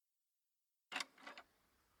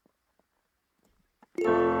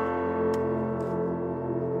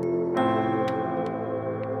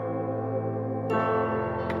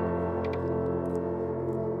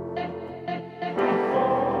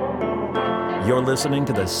You're listening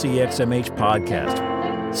to the CXMH podcast.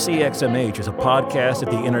 CXMH is a podcast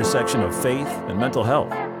at the intersection of faith and mental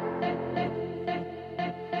health.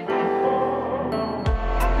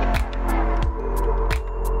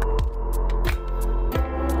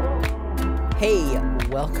 Hey,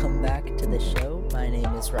 welcome back to the show. My name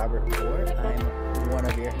is Robert Ford. I'm one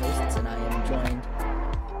of your hosts, and I am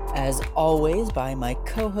joined, as always, by my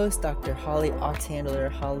co-host, Dr. Holly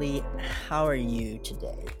Oxhandler. Holly, how are you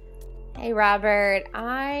today? Hey, Robert.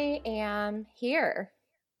 I am here.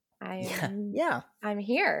 Yeah. I'm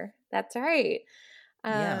here. That's right.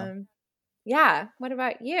 Yeah. Yeah. What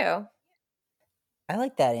about you? I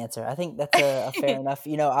like that answer. I think that's a fair enough.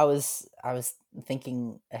 I was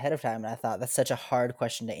thinking ahead of time, and I thought that's such a hard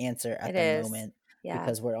question to answer at It the is. moment Yeah.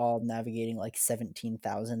 because we're all navigating like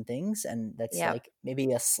 17,000 things, and that's Yep. like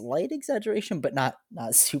maybe a slight exaggeration, but not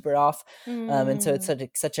super off. And so it's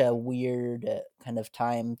such a weird kind of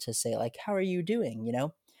time to say like, how are you doing?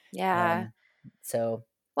 Yeah. So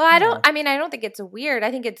Well, I yeah, don't think it's weird.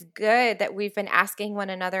 I think it's good that we've been asking one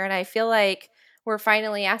another, and I feel like we're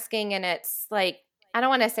finally asking, and it's like, I don't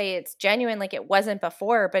want to say it's genuine like it wasn't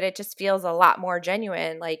before, but it just feels a lot more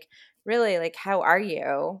genuine. Like, really, like, how are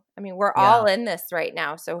you? I mean, we're yeah, all in this right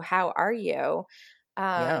now, so how are you?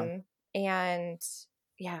 yeah, And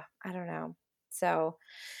yeah, I don't know. So,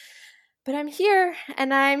 but I'm here,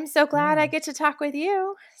 and I'm so glad I yeah, get to talk with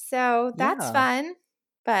you. So that's yeah. fun.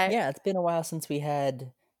 But Yeah, it's been a while since we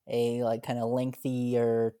had a like kind of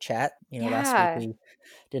lengthier chat. Last week yeah. we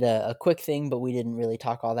did a quick thing, but we didn't really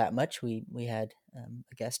talk all that much. We had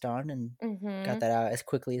a guest on and got Mm-hmm. that out as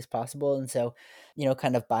quickly as possible. And so,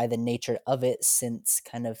 kind of by the nature of it, since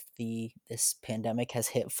kind of this pandemic has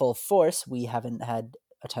hit full force, we haven't had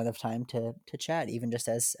a ton of time to chat, even just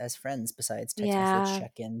as friends, besides text message Yeah.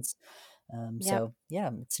 check-ins. Yep. So yeah,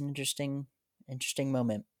 it's an interesting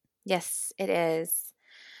moment. Yes, it is.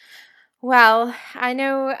 Well, I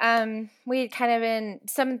know we had kind of been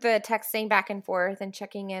some of the texting back and forth and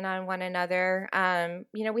checking in on one another.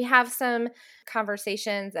 We have some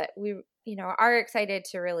conversations that we, are excited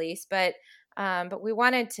to release, but we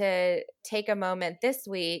wanted to take a moment this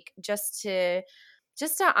week just to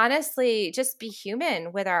honestly just be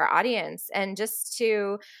human with our audience, and just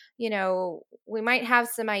to, we might have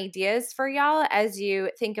some ideas for y'all as you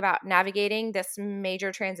think about navigating this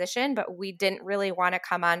major transition, but we didn't really want to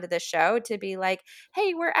come onto the show to be like,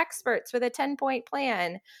 hey, we're experts with a 10-point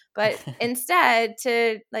plan. But instead,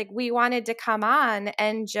 we wanted to come on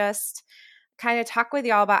and just kind of talk with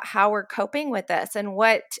y'all about how we're coping with this and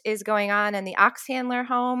what is going on in the ox handler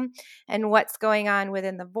home and what's going on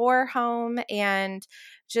within the vor home, and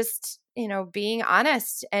just, being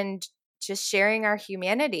honest and just sharing our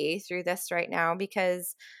humanity through this right now,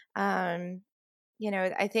 because I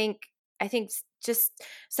think just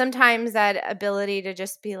sometimes that ability to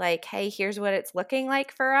just be like, hey, here's what it's looking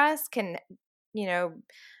like for us, can, you know,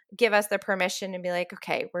 give us the permission to be like,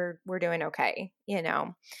 okay, we're doing okay,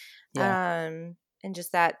 Yeah, and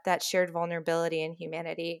just that shared vulnerability and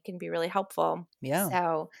humanity can be really helpful. yeah.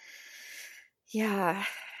 So, yeah.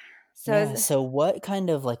 So, Yeah, so what kind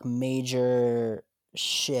of like major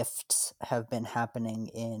shifts have been happening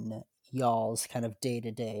in y'all's kind of day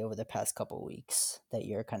to day over the past couple weeks that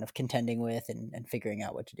you're kind of contending with and figuring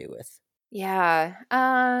out what to do with? yeah.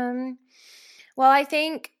 Well, I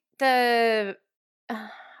think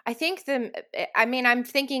I mean, I'm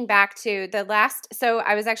thinking back to the last, so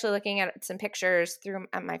I was actually looking at some pictures through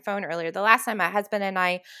on my phone earlier. The last time my husband and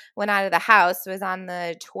I went out of the house was on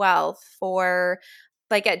the 12th for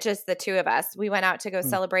like at just the two of us. We went out to go Hmm.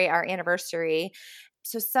 celebrate our anniversary.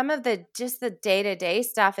 So some of just the day-to-day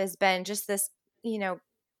stuff has been just this, you know,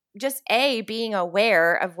 just being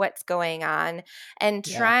aware of what's going on and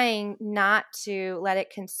Yeah, trying not to let it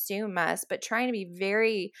consume us, but trying to be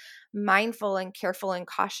very mindful and careful and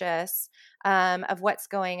cautious of what's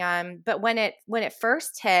going on. But when it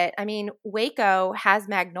first hit, I mean, Waco has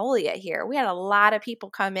Magnolia here. We had a lot of people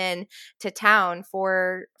come in to town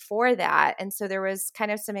for that, and so there was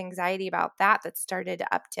kind of some anxiety about that started to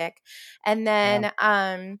uptick, and yeah,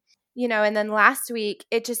 then and then last week,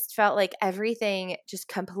 it just felt like everything just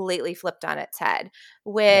completely flipped on its head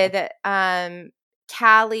yeah, with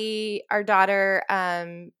Callie, our daughter,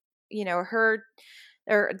 her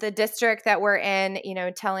or the district that we're in,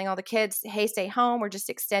 telling all the kids, hey, stay home. We're just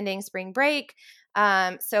extending spring break.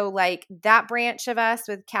 So like that branch of us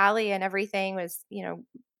with Callie and everything was,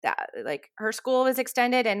 that like her school was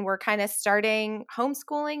extended, and we're kind of starting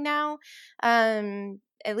homeschooling now,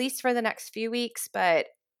 at least for the next few weeks, but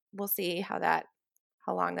we'll see how that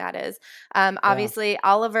how long that is. Yeah. Obviously,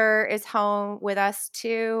 Oliver is home with us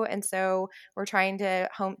too, and so we're trying to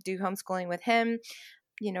do homeschooling with him.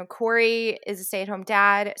 Corey is a stay-at-home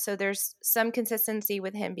dad, so there's some consistency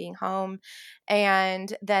with him being home.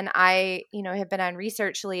 And then I, have been on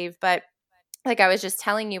research leave, but like I was just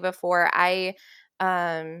telling you before,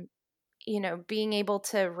 um, being able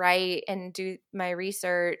to write and do my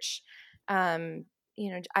research, I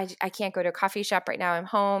can't go to a coffee shop right now. I'm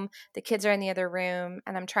home. The kids are in the other room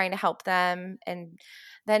and I'm trying to help them. And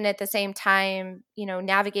then at the same time,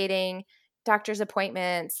 navigating doctor's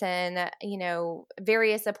appointments and,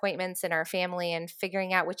 various appointments in our family and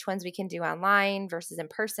figuring out which ones we can do online versus in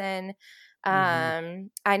person.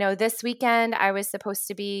 I know this weekend I was supposed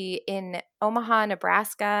to be in Omaha,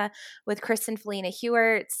 Nebraska with Chris and Felina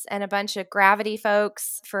Hewerts and a bunch of Gravity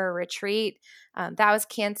folks for a retreat. That was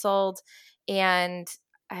canceled. And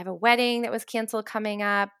I have a wedding that was canceled coming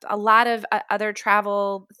up. A lot of other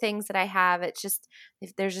travel things that I have.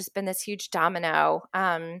 There's just been this huge domino.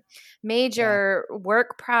 Major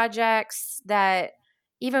work projects that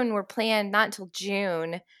even were planned not until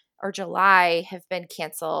June or July have been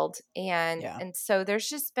canceled. And so there's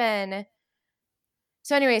just been –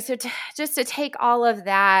 so anyway, just to take all of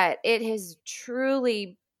that, it has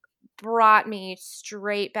truly brought me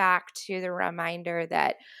straight back to the reminder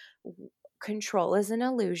that control is an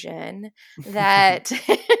illusion, that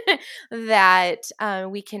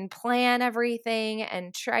we can plan everything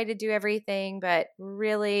and try to do everything, but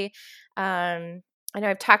really, I know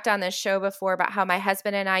I've talked on this show before about how my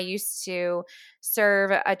husband and I used to serve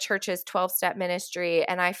a church's 12-step ministry,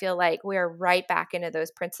 and I feel like we're right back into those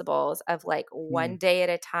principles of like one day at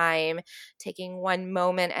a time, taking one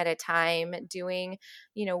moment at a time, doing,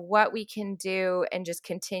 what we can do and just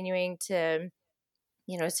continuing to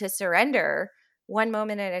surrender one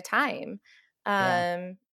moment at a time.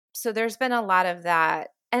 So there's been a lot of that.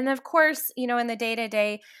 And of course, in the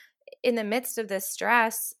day-to-day, in the midst of this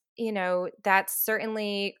stress, that's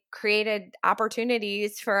certainly created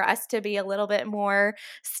opportunities for us to be a little bit more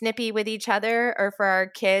snippy with each other, or for our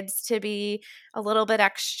kids to be a little bit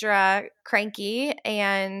extra cranky.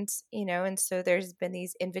 And, and so there's been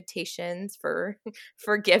these invitations for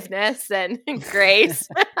forgiveness and grace.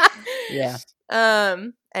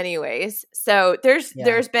 Anyways, so there's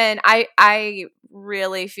been, I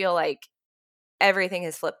really feel like everything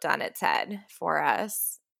has flipped on its head for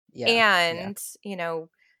us. And,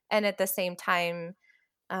 and at the same time,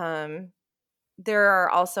 there are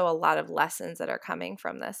also a lot of lessons that are coming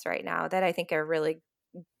from this right now that I think are really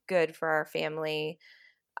good for our family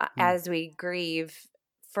as we grieve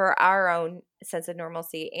for our own sense of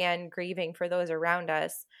normalcy and grieving for those around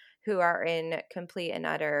us who are in complete and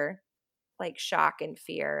utter like shock and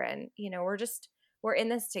fear. And, we're in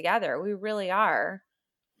this together. We really are.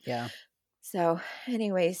 Yeah. So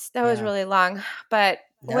anyways, that was really long, but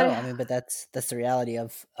but that's the reality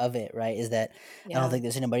of it, right? Is that I don't think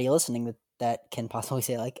there's anybody listening that can possibly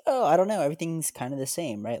say like, oh, I don't know, everything's kind of the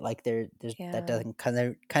same, right? Like there's that doesn't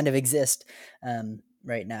kind of exist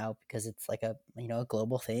right now, because it's like a a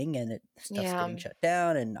global thing, and stuff's getting shut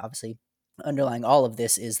down, and obviously underlying all of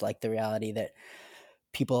this is like the reality that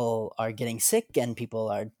people are getting sick, and people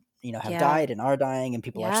are have died and are dying, and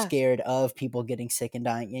people are scared of people getting sick and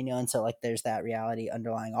dying, and so like there's that reality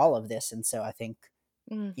underlying all of this. And so I think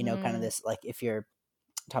kind of this, like, if you're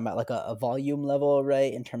talking about like a volume level,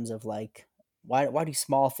 right, in terms of like why do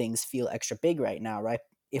small things feel extra big right now, right?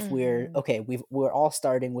 If we're we're all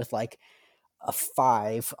starting with like a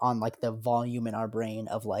 5 on like the volume in our brain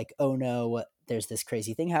of like, oh no, there's this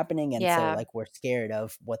crazy thing happening, and so like we're scared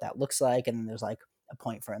of what that looks like, and then there's like a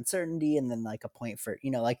point for uncertainty, and then like a point for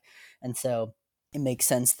like, and so it makes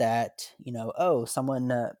sense that oh,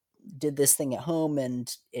 someone did this thing at home,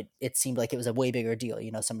 and it seemed like it was a way bigger deal,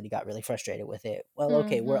 somebody got really frustrated with it. Well,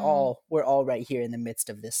 okay, we're all right here in the midst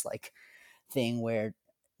of this like thing where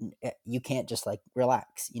you can't just like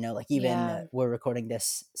relax, like even we're recording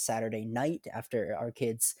this Saturday night after our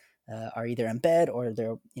kids are either in bed or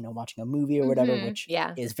they're watching a movie or whatever, which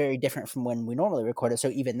is very different from when we normally record it. So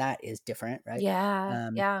even that is different, right?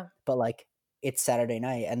 But like it's Saturday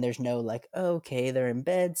night and there's no like, oh, okay, they're in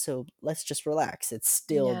bed, so let's just relax. It's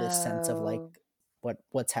still this sense of like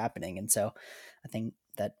what's happening. And so I think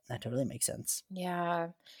that totally makes sense. Yeah.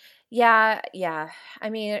 I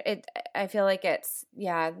mean, I feel like it's,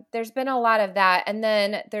 there's been a lot of that. And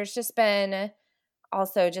then there's just been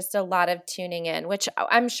also just a lot of tuning in, which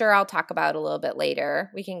I'm sure I'll talk about a little bit later.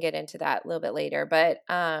 We can get into that a little bit later. But,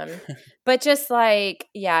 but just like,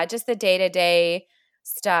 just the day-to-day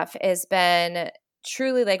stuff has been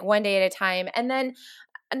truly like one day at a time. And then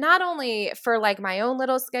not only for like my own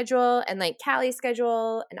little schedule and like Callie's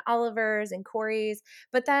schedule and Oliver's and Corey's,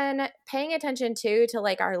 but then paying attention too to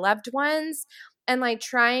like our loved ones and like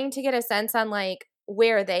trying to get a sense on like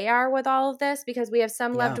where they are with all of this, because we have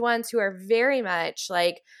some Yeah. loved ones who are very much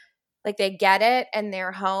like they get it and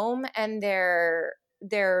they're home and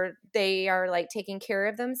they are like taking care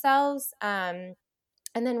of themselves. And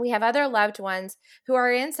then we have other loved ones who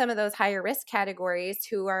are in some of those higher risk categories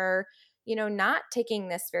who are, not taking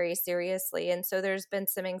this very seriously. And so there's been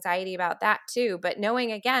some anxiety about that too. But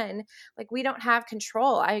knowing again, like we don't have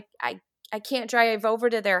control. I can't drive over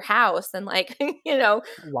to their house and like,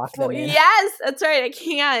 Lock them in. yes, that's right. I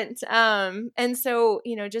can't. And so,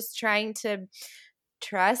 just trying to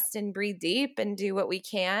trust and breathe deep and do what we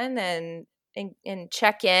can and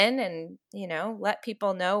check in and, let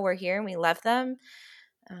people know we're here and we love them.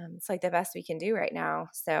 It's like the best we can do right now.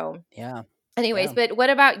 So Yeah. anyways, Yeah. but what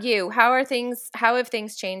about you? How have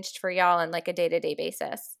things changed for y'all on like a day-to-day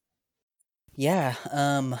basis? Yeah.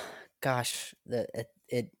 Gosh,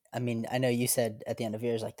 I mean, I know you said at the end of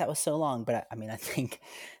yours, like that was so long, but I mean, I think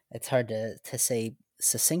it's hard to say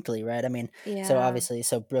succinctly, right? I mean, so Yeah. obviously,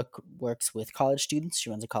 so Brooke works with college students. She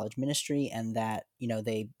runs a college ministry, and that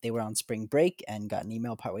they were on spring break and got an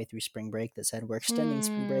email partway through spring break that said we're extending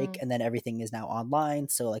spring break, and then everything is now online.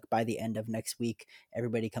 So like by the end of next week,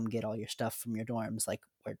 everybody come get all your stuff from your dorms. Like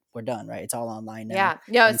we're done, right? It's all online now. Yeah.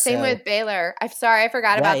 No, And same so with Baylor. I'm sorry, I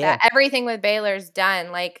forgot yeah, about yeah, that. Everything with Baylor's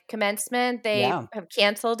done. Like commencement, they yeah. have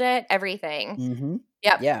canceled it, everything. Mm-hmm.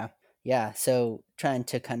 Yep. Yeah, yeah. So trying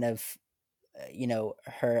to kind of,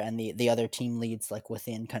 her and the other team leads like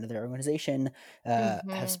within kind of their organization have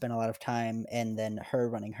Mhm. spent a lot of time, and then her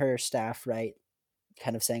running her staff, right?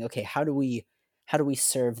 Kind of saying, okay, how do we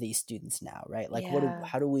serve these students now, right? Like, Yeah.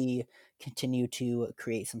 how do we continue to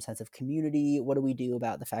create some sense of community? What do we do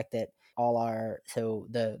about the fact that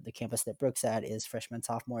the campus that Brooks at is freshmen,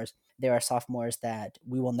 sophomores. There are sophomores that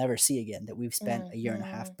we will never see again, that we've spent a year and a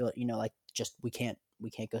half Mhm. built, like just we can't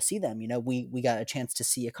go see them. We got a chance to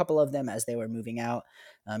see a couple of them as they were moving out,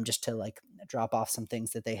 just to like drop off some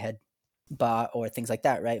things that they had bought or things like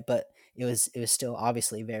that, right? But it was still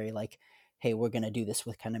obviously very like, hey, we're going to do this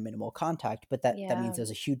with kind of minimal contact, but that means Yeah.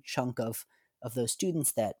 there's a huge chunk of those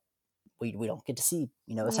students that we don't get to see,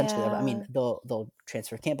 essentially ever. I mean, Yeah. they'll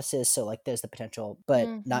transfer campuses, so like there's the potential,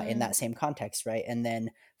 but not in Mhm. that same context, right? And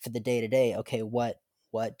then for the day to day, okay, what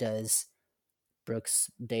does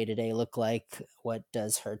Brooks day to day look like? What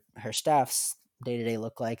does her staff's day to day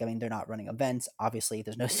look like? I mean, they're not running events, obviously.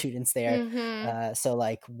 There's no students there, Mhm. so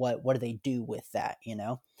like, what do they do with that?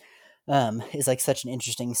 Is like such an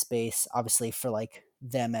interesting space, obviously, for like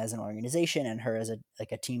them as an organization and her as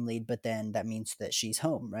a team lead, but then that means that she's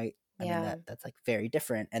home, right? I mean, Yeah. that's like very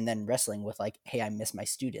different. And then wrestling with like, hey, I miss my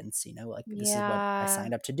students, like this is what I Yeah.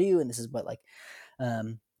 signed up to do, and this is what like,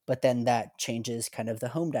 but then that changes kind of the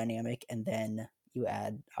home dynamic, and then you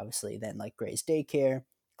add obviously then like Gray's daycare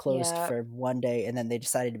closed Yeah. for one day, and then they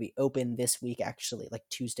decided to be open this week, actually, like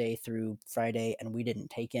Tuesday through Friday, and we didn't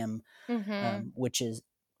take him, Mhm. which is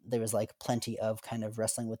there was like plenty of kind of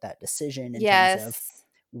wrestling with that decision in terms of Yes.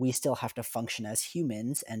 we still have to function as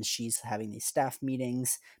humans, and she's having these staff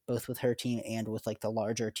meetings both with her team and with like the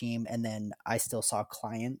larger team, and then I still saw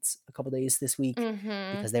clients a couple days this week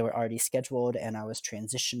Mhm. because they were already scheduled, and I was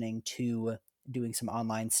transitioning to doing some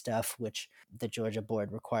online stuff which the Georgia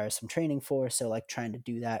board requires some training for, so like trying to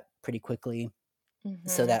do that pretty quickly,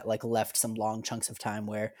 so Mhm. that like left some long chunks of time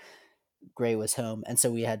where Gray was home, and so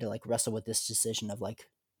we had to like wrestle with this decision of like,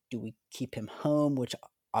 do we keep him home, which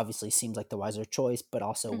obviously seems like the wiser choice, but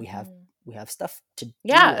also we have Mhm. we have stuff to do,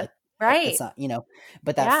 Yeah. like that's Right. not,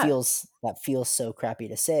 but Yeah. that feels so crappy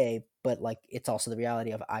to say, but like it's also the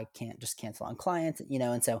reality of I can't just cancel on clients,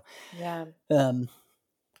 and so Yeah. um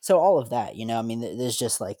so all of that, I mean, there's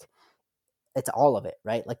just like it's all of it,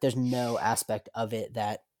 right? Like there's no aspect of it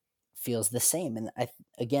that feels the same. And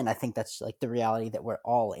I think that's like the reality that we're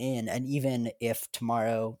all in. And even if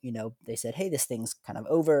tomorrow, they said, hey, this thing's kind of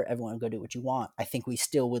over, everyone go do what you want, I think we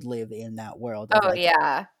still would live in that world of Oh, like,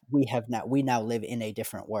 yeah. we now live in a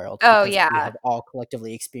different world Oh, because we yeah. have all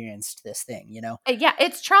collectively experienced this thing. Yeah,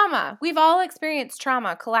 it's trauma. We've all experienced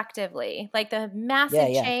trauma collectively. Like the Yeah, massive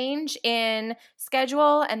yeah. change in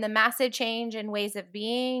schedule and the massive change in ways of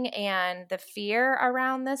being and the fear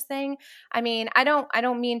around this thing. I mean, I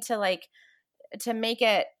don't mean to like to make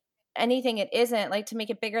it anything it isn't, like to make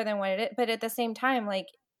it bigger than what it is, but at the same time, like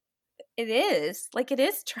it is. Like, it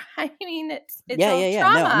is I mean, it's Yeah, all yeah, yeah.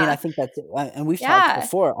 No, I mean, I trauma. think that's and we've talked Yeah.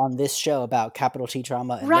 before on this show about capital T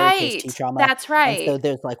trauma and lowercase Right. t trauma, That's and so right.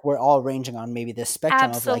 there's like we're all ranging on maybe this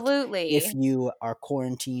spectrum of like if Absolutely. you are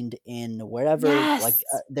quarantined in wherever, like Yes.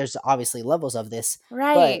 there's obviously levels of this,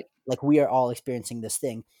 but Right. like we are all experiencing this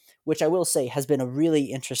thing, which I will say has been a really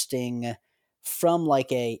interesting from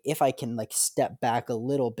like a if I can like step back a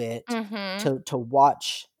little bit Mhm. to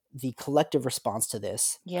watch the collective response to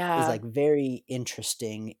this is Yeah. like very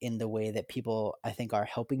interesting in the way that people I think are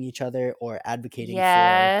helping each other or advocating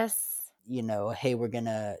for, Yes. hey, we're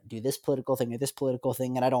gonna do this political thing or this political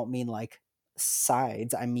thing. And I don't mean like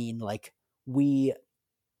sides. I mean like we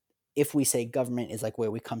if we say government is like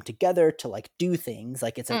where we come together to like do things,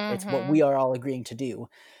 like it's what we Mhm. are all agreeing to do,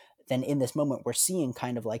 then in this moment we're seeing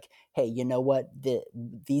kind of like, hey, you know what,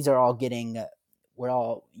 these are all getting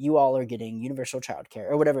you all are getting universal childcare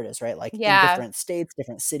or whatever it is, right? Like in Yeah. different states,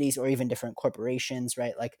 different cities, or even different corporations,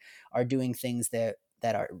 right? Like are doing things that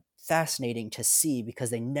are fascinating to see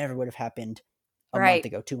because they never would have happened a month Right.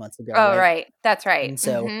 ago, 2 months ago, Oh, right? right. That's right. And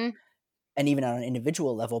so Mhm. and even on an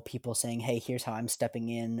individual level, people saying, hey, here's how I'm stepping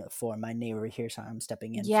in for my neighbor, here's how I'm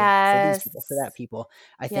stepping in for these people, for that Yes. people,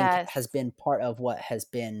 I think Yes. has been part of what has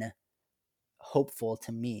been hopeful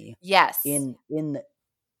to me Yes. in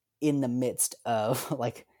the midst of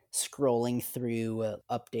like scrolling through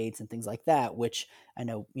updates and things like that, which I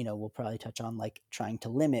know, we'll probably touch on like trying to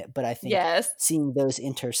limit, but I think Yes. seeing those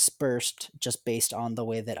interspersed just based on the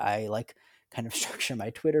way that I like kind of structure my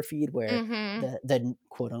Twitter feed where Mhm. the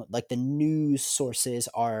quote like the news sources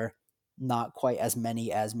are not quite as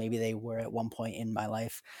many as maybe they were at one point in my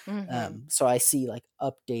life. Mhm. So I see like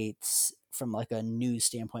updates from like a news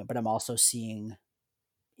standpoint, but I'm also seeing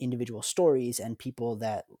individual stories and people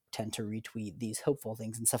that tend to retweet these hopeful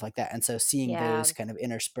things and stuff like that. And so seeing Yeah. those kind of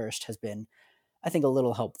interspersed has been, I think, a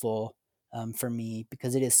little helpful for me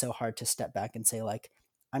because it is so hard to step back and say, like,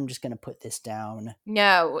 I'm just going to put this down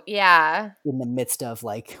No. Yeah. in the midst of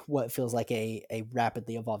like what feels like a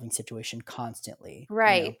rapidly evolving situation constantly.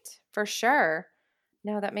 Right. For sure.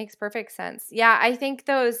 No, that makes perfect sense. Yeah, I think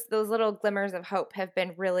those little glimmers of hope have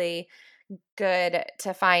been really good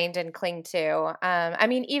to find and cling to. I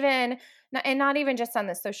mean, even and not even just on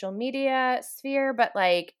the social media sphere, but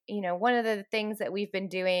like, one of the things that we've been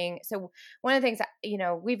doing. So one of the things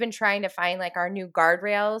that, we've been trying to find like our new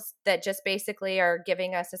guardrails that just basically are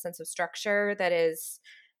giving us a sense of structure that is,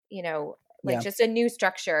 like Yeah. just a new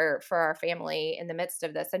structure for our family in the midst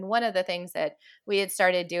of this. And one of the things that we had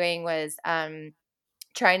started doing was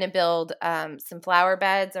trying to build some flower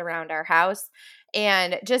beds around our house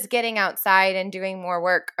and just getting outside and doing more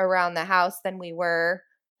work around the house than we were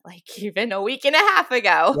like even a week and a half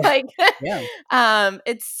ago. Yeah. Like Yeah.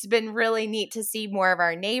 it's been really neat to see more of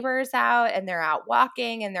our neighbors out and they're out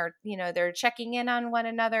walking and they're checking in on one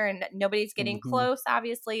another and nobody's getting Hmm. close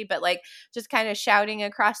obviously, but like just kind of shouting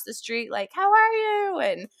across the street like, how are you?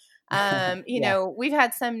 And Yeah. we've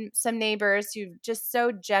had some neighbors who just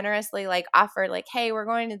so generously like offered like, hey, we're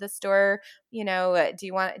going to the store,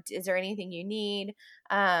 is there anything you need?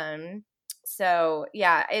 So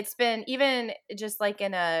yeah, it's been even just like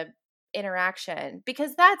in a interaction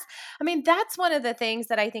because that's one of the things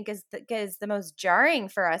that I think is the most jarring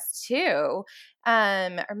for us too.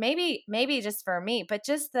 Or maybe just for me, but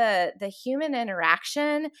just the human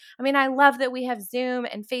interaction. I mean, I love that we have Zoom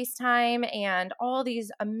and FaceTime and all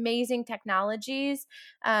these amazing technologies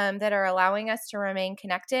that are allowing us to remain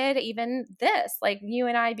connected. Even this, like you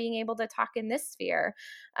and I being able to talk in this sphere.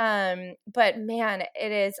 But man,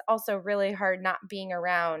 it is also really hard not being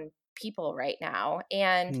around people right now.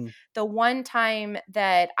 And Mm. the one time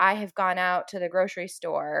that I have gone out to the grocery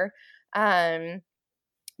store,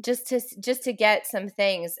 just to get some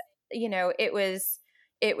things, it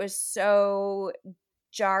was so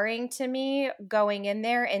jarring to me going in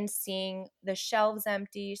there and seeing the shelves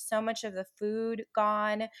empty, so much of the food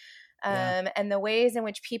gone, Yeah. and the ways in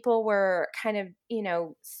which people were kind of,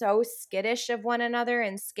 so skittish of one another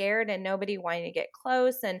and scared and nobody wanting to get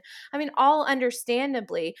close. And I mean, all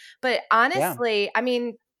understandably, but Yeah.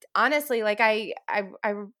 honestly, like I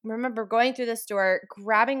remember going through the store,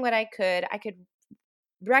 grabbing what I could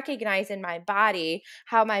recognize in my body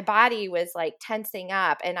how my body was like tensing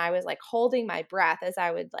up and I was like holding my breath as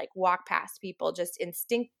I would like walk past people just Yeah.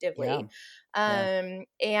 instinctively. Yeah.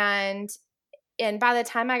 And by the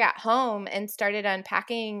time I got home and started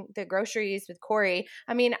unpacking the groceries with Corey,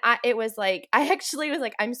 I mean, it was like, I actually was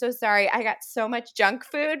like, I'm so sorry. I got so much junk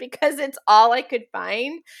food because it's all I could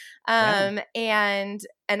find. Yeah. And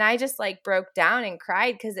I just like broke down and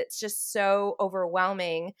cried because it's just so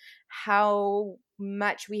overwhelming how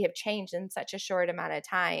much we have changed in such a short amount of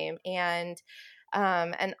time. And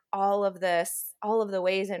all of this, all of the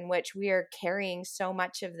ways in which we are carrying so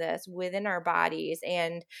much of this within our bodies,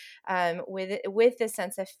 and with this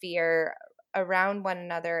sense of fear around one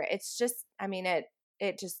another. It's just, I mean,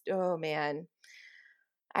 it just, oh man,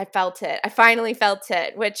 I felt it. I finally felt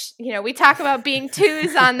it, which, we talk about being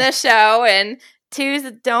twos on this show, and twos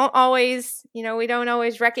don't always, we don't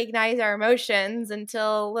always recognize our emotions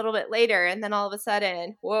until a little bit later. And then all of a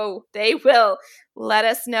sudden, whoa, they will let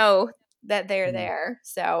us know that they're there.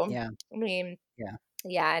 So, Yeah. I mean, Yeah.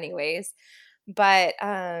 yeah, anyways, but,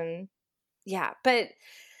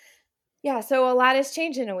 yeah, so a lot has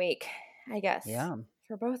changed in a week, I guess, Yeah.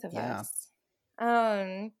 for both of Yeah. us.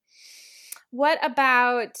 What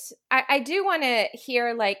about, I do want to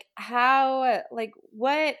hear like how, like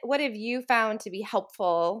what have you found to be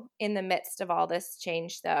helpful in the midst of all this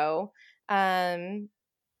change though? I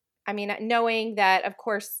mean, knowing that, of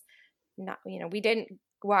course, not, we didn't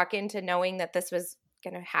walk into knowing that this was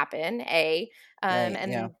going to happen, A, Right.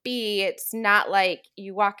 and Yeah. then B, it's not like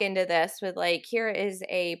you walk into this with like, here is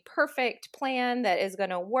a perfect plan that is going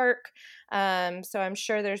to work. So I'm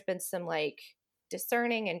sure there's been some like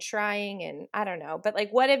discerning and trying, and I don't know, but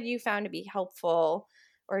like, what have you found to be helpful,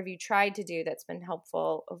 or have you tried to do that's been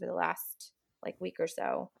helpful over the last like week or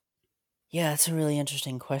so? Yeah, it's a really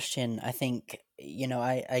interesting question. I think,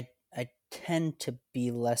 I tend to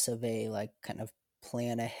be less of a like kind of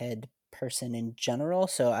plan ahead person in general.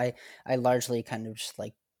 So I largely kind of just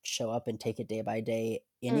like show up and take it day by day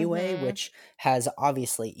anyway, Mm-hmm. which has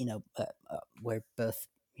obviously, we're both,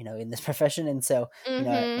 in this profession. And so,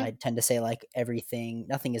 Mm-hmm. I tend to say like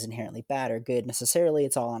nothing is inherently bad or good necessarily.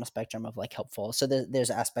 It's all on a spectrum of like helpful. So there's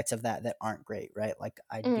aspects of that aren't great, right? Like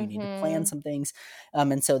I do need to plan Mm-hmm. some things,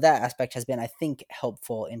 and so that aspect has been, I think,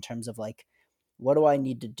 helpful in terms of like, what do I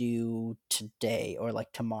need to do today or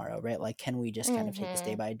like tomorrow, right? Like, can we just kind of take this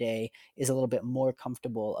day Mm-hmm. by day is a little bit more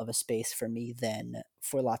comfortable of a space for me than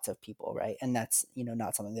for lots of people, right? And that's,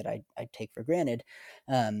 not something that I take for granted.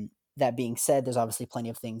 That being said, there's obviously plenty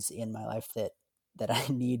of things in my life that I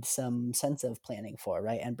need some sense of planning for,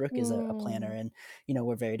 right? And Brooke is a planner, Mm. and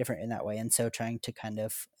we're very different in that way. And so trying to kind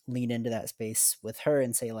of lean into that space with her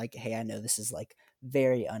and say like, hey, I know this is like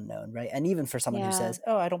very unknown, right? And even for someone who Yeah. says,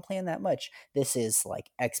 oh, I don't plan that much, this is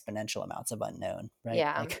like exponential amounts of unknown, right?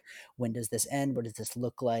 Yeah. Like, when does this end? What does this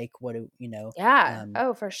look like? What do Yeah.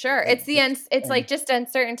 Oh, for sure. It's it's like and just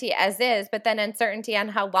uncertainty as is, but then uncertainty on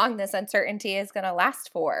how long this uncertainty is going to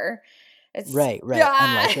last for. It's right. And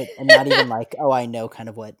ah! like and not even like, oh, I know kind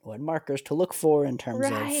of what markers to look for in terms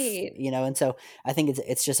of, Right. and so I think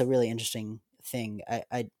it's just a really interesting thing.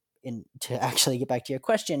 I in to actually get back to your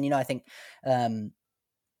question, I think um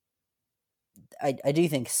I do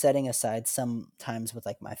think setting aside some times with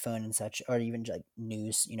like my phone and such, or even like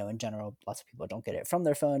news, in general, lots of people don't get it from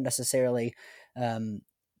their phone necessarily. Um,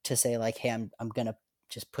 to say like, hey, I'm gonna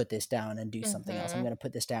just put this down and do something else. I'm Mhm. gonna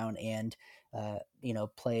put this down and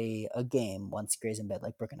play a game once Gray's in bed.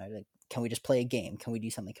 Like Brooke and I, like, can we just play a game? Can we do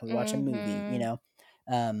something? Can we watch a movie? Mhm.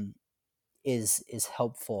 Um, is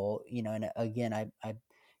helpful, and again, I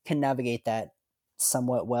can navigate that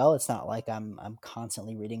somewhat well. It's not like I'm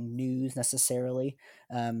constantly reading news necessarily,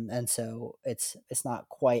 and so it's not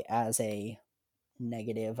quite as a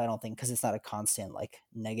negative, I don't think, because it's not a constant like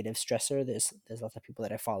negative stressor. There's lots of people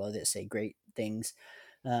that I follow that say great things,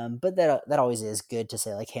 but that always is good to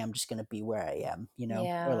say like, hey, I'm just gonna be where I am, or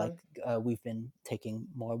Yeah. like, we've been taking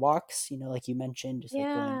more walks, like you mentioned, just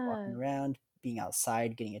like going walking Yeah. around, being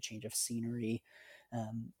outside, getting a change of scenery,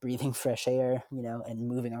 breathing fresh air, and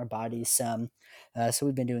moving our bodies some. So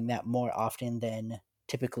we've been doing that more often than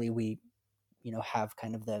typically we have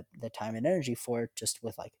kind of the time and energy for, just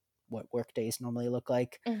with like what work days normally look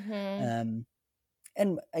like. Mhm. um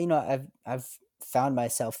and I've found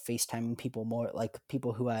myself FaceTiming people more, like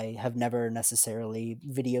people who I have never necessarily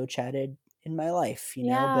video chatted in my life,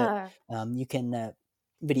 but Yeah. you can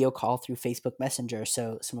video call through Facebook Messenger.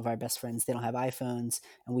 So some of our best friends, they don't have iPhones,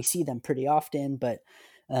 and we see them pretty often, but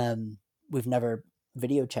we've never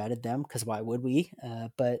video chatted them, because why would we?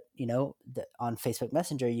 But on Facebook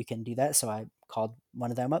Messenger you can do that. So I called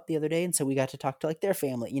one of them up the other day, and so we got to talk to like their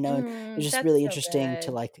family, and it's just That's really so interesting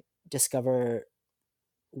to good. like discover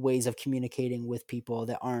ways of communicating with people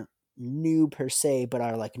that aren't new per se, but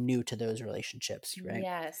are like new to those relationships, right?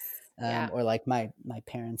 Yes. Yeah. Or like my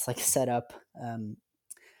parents like set up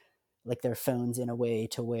like their phones in a way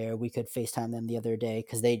to where we could FaceTime them the other day,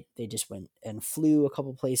 because they just went and flew a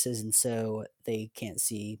couple places, and so they can't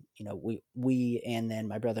see, we and then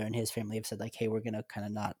my brother and his family have said like, hey, we're gonna kind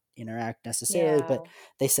of not interact necessarily, but Yeah.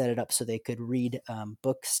 they set it up so they could read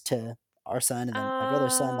books to our son and then my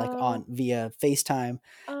brother's son like Oh, on via FaceTime.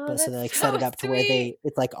 oh, But so they that's like set so it up to where sweet.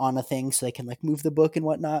 it's like on a thing so they can like move the book and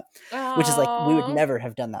whatnot, which is like we would Oh, never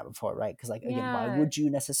have done that before, right? Because like again, why yeah. would you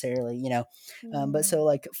necessarily, but so Mm.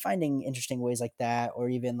 like finding interesting ways like that, or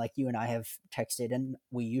even like you and I have texted, and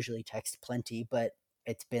we usually text plenty, but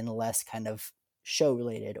it's been less kind of show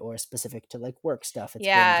related or specific to like work stuff. It's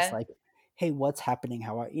been just Yeah. like, hey, what's happening?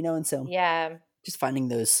 How are and so Yeah. just finding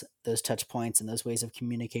those touch points and those ways of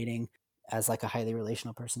communicating as like a highly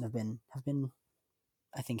relational person have been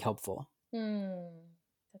I think helpful. Hmm.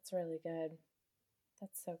 That's really good.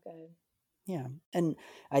 That's so good. Yeah. And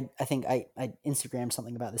I think I Instagrammed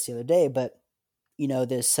something about this the other day, but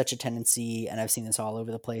there's such a tendency, and I've seen this all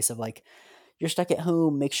over the place, of like, you're stuck at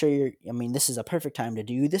home, make sure this is a perfect time to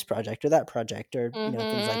do this project or that project, or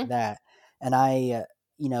things like Mm-hmm. that. And I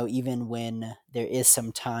even when there is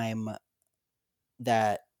some time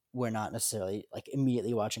that we're not necessarily like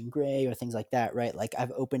immediately watching Gray or things like that, right? Like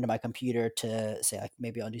I've opened my computer to say like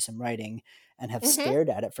maybe I'll do some writing, and have Mm-hmm. stared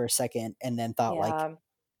at it for a second and then thought like, Yeah.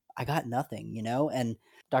 I got nothing, And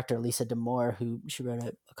Dr. Lisa Damore, who she wrote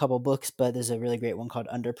a couple books, but there's a really great one called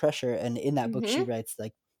Under Pressure, and in that book she Mm-hmm. writes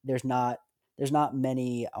like there's not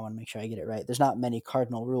many, I want to make sure I get it right. There's not many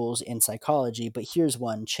cardinal rules in psychology, but here's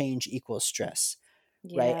one: change equals stress,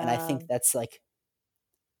 right? And I Yeah. think that's like,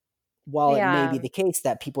 while it may be Yeah. the case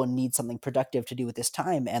that people need something productive to do with this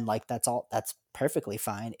time, and like that's perfectly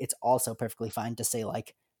fine, it's also perfectly fine to say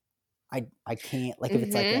like, I can't, like, if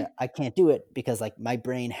it's like Mm-hmm. I can't do it because like my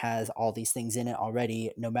brain has all these things in it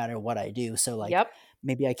already no matter what I do. So like Yep.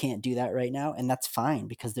 maybe I can't do that right now, and that's fine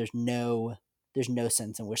because there's no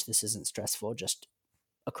sense in which this isn't stressful just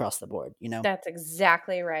across the board. That's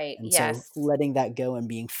exactly right. And so Yes. letting that go and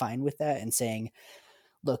being fine with that and saying,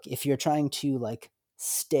 look, if you're trying to like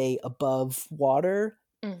stay above water,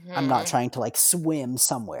 I'm not Mm-hmm. trying to like swim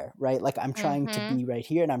somewhere, right? Like I'm trying to Mm-hmm. be right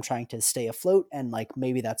here and I'm trying to stay afloat, and like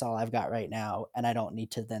maybe that's all I've got right now, and I don't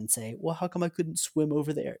need to then say, well, how come I couldn't swim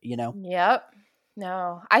over there? Yep.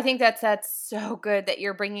 No, I think that's so good that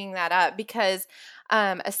you're bringing that up because,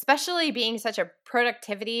 especially being such a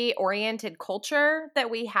productivity oriented culture that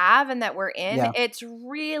we have and that we're in, Yeah. it's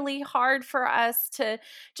really hard for us to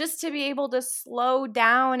just to be able to slow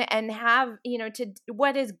down and have, to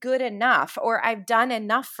what is good enough or I've done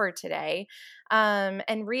enough for today.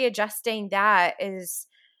 And readjusting that is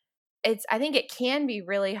I think it can be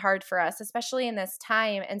really hard for us, especially in this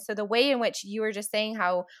time. And so the way in which you were just saying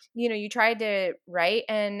how, you tried to write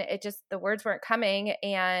and it just the words weren't coming,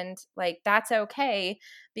 and like that's okay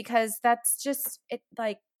because that's just it,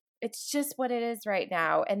 like it's just what it is right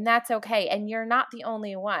now, and that's okay, and you're not the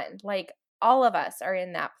only one. Like all of us are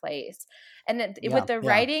in that place. And with Yeah. the Yeah.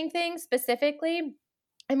 writing thing specifically,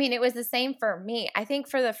 I mean, it was the same for me. I think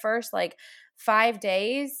for the first like 5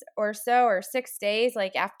 days or so, or 6 days,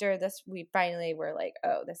 like after this, we finally were like,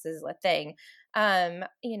 oh, this is a thing.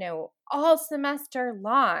 All semester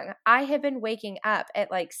long, I have been waking up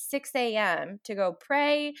at like 6 a.m. to go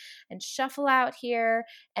pray and shuffle out here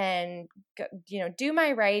and, do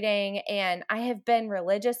my writing. And I have been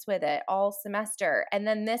religious with it all semester. And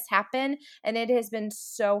then this happened, and it has been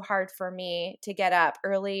so hard for me to get up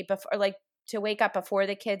early before, like, to wake up before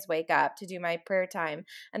the kids wake up to do my prayer time.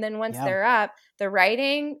 And then once Yeah. they're up, the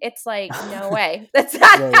writing, it's like, no way. That's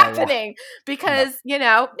not Yeah. Yeah. Yeah. happening No. because,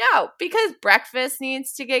 no, because breakfast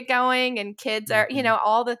needs to get going and kids are, Hmm.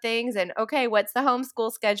 all the things. And okay, what's the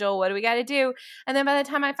homeschool schedule? What do we got to do? And then by the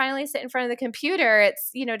time I finally sit in front of the computer,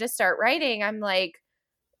 it's, to start writing, I'm like,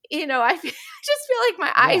 I just feel like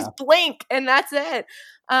my eyes Yeah. blink and that's it.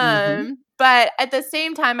 Hmm. But at the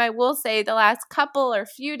same time, I will say the last couple or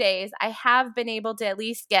few days, I have been able to at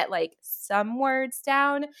least get like some words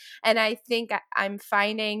down. And I think I'm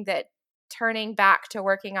finding that turning back to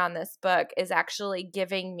working on this book is actually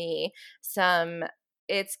giving me some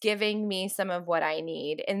it's giving me some of what I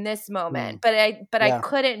need in this moment. Mm. But I Yeah.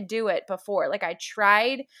 couldn't do it before. Like I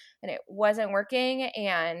tried and it wasn't working,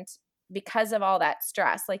 and because of all that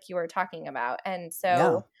stress like you were talking about. And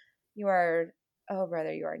Yeah. so you are, oh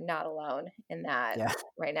brother, you are not alone in that Yeah.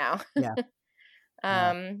 right now. Yeah.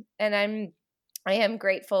 No. And I am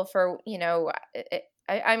grateful for,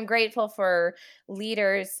 I'm grateful for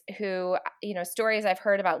leaders who, stories I've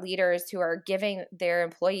heard about leaders who are giving their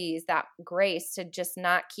employees that grace to just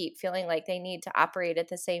not keep feeling like they need to operate at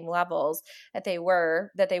the same levels that they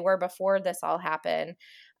were before this all happened.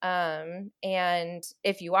 And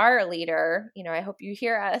if you are a leader, I hope you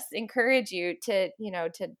hear us encourage you to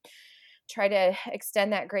try to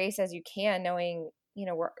extend that grace as you can, knowing,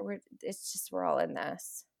 it's just, we're all in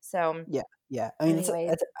this. So Yeah. Yeah. I mean,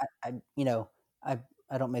 anyways, I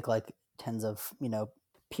I don't make like tens of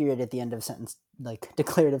period at the end of a sentence, like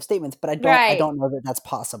declarative statements, but I Right. don't know that that's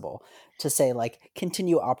possible to say like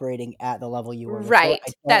continue operating at the level you were before. I Right.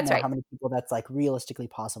 don't That's know right. how many people that's like realistically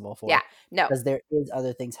possible Yeah. for, No. because there is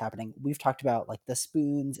other things happening. We've talked about like the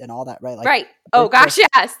spoons and all that, right? Like Right. there's Oh gosh, just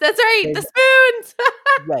yes. That's right. The there's spoons.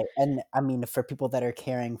 right. And I mean, for people that are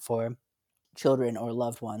caring for children or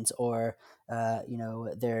loved ones, or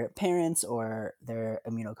their parents or their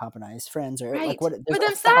immunocompromised friends, or like Right. what, Or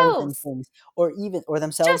there's 1,000 themselves. things, or even or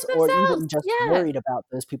themselves, Just or even themselves. just Yeah. worried about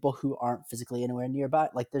those people who aren't physically anywhere nearby.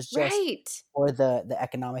 Like there's just, Right. or the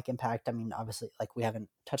economic impact. I mean, obviously, like we haven't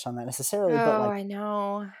touched on that necessarily, but Oh, like I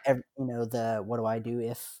know. the what do I do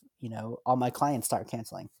if all my clients start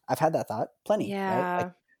canceling? I've had that thought plenty, right? Like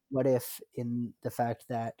Yeah. what if, in the fact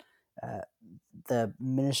that uh, the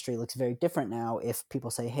ministry looks very different now, if people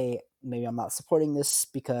say, hey, maybe I'm not supporting this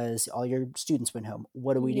because all your students went home,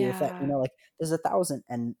 what do we do if that, Yeah. like there's 1,000,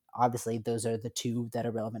 and obviously those are the two that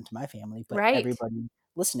are relevant to my family, but Right. everybody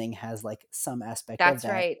listening has like some aspect of That's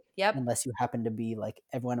that, right. Yep. unless you happen to be like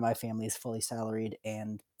everyone in my family is fully salaried,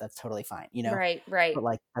 and that's totally fine, Right. Right. but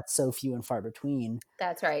like that's so few and far between.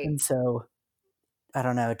 That's right. And so I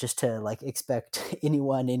don't know, just to like expect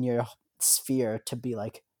anyone in your sphere to be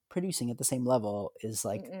like producing at the same level is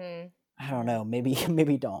like, Mm-mm. I don't No. know, maybe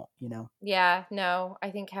maybe don't, Yeah, no,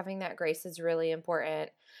 I think having that grace is really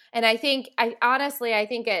important. And I think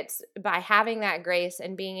it's by having that grace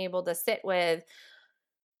and being able to sit with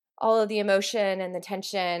all of the emotion and the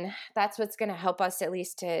tension, that's what's going to help us at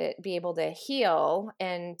least to be able to heal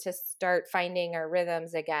and to start finding our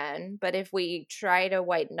rhythms again. But if we try to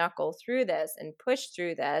white knuckle through this and push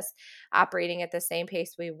through this, operating at the same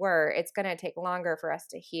pace we were, it's going to take longer for us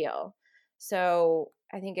to heal. So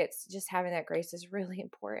I think it's just having that grace is really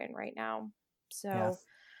important right now. Yeah. So,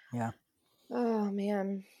 Yeah. oh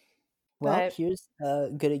man. Well, But here's a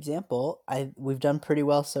good example. We've done pretty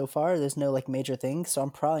well so far. There's no like major things, so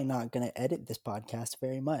I'm probably not going to edit this podcast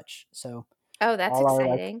very much. So oh, that's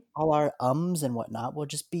exciting. all our ums and whatnot will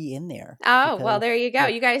just be in there, Oh, because well, there you go.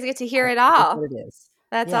 like, You guys get to hear it it is all. what it is.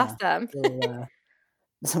 That's Yeah. awesome. So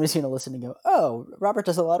somebody's going to listen and go, "Oh, Robert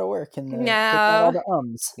does a lot of work in the take out all No, the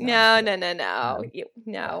ums." No, I'm just no, kidding. no, no, no. Yeah.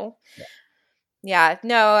 No. Yeah. Yeah.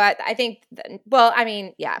 No, I think, well, I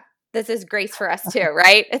mean, yeah, this is grace for us too,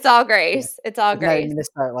 right? It's all Yeah. grace. It's all Now you're grace. going to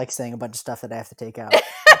start like saying a bunch of stuff that I have to take out.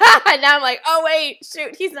 And now I'm like, oh, wait,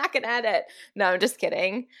 shoot, he's not going to edit. No, I'm just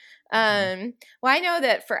kidding. Mhm. Well, I know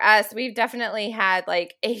that for us, we've definitely had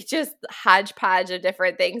like a just hodgepodge of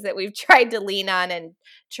different things that we've tried to lean on and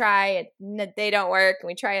try, and they don't work. And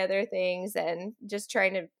we try other things and just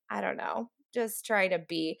trying to, I don't know, just trying to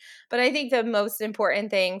be. But I think the most important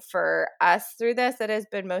thing for us through this that has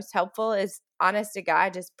been most helpful is honest to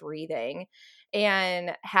God, just breathing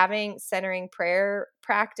and having centering prayer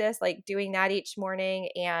practice, like doing that each morning.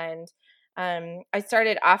 And I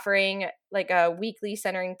started offering like a weekly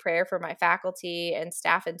centering prayer for my faculty and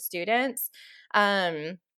staff and students.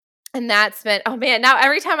 And that's been, oh man, now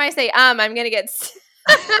every time I say, I'm going to get,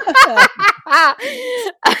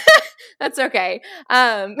 that's okay.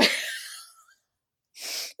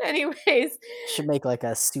 Anyways, Should make like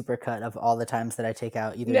a super cut of all the times that I take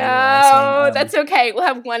out either you or I saying no, that's okay. We'll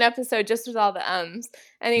have one episode just with all the ums.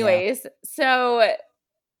 Yeah. Anyways, so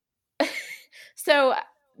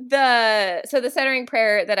the centering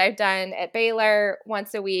prayer that I've done at Baylor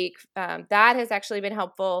once a week, that has actually been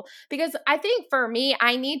helpful because I think for me,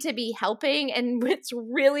 I need to be helping, and it's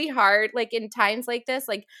really hard. Like in times like this,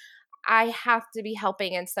 like I have to be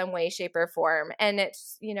helping in some way, shape, or form, and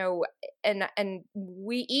it's and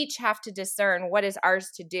we each have to discern what is ours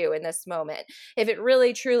to do in this moment. If it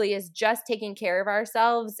really truly is just taking care of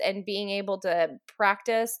ourselves and being able to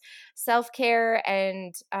practice self-care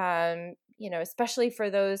and especially for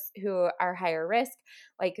those who are higher risk,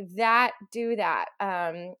 like that, do that.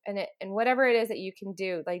 And whatever it is that you can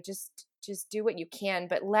do, like just do what you can,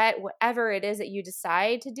 but let whatever it is that you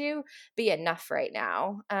decide to do be enough right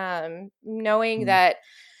now. Knowing Mm. that,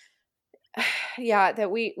 yeah, that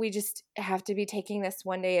we just have to be taking this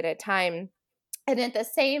one day at a time. And at the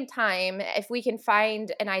same time, if we can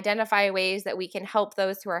find and identify ways that we can help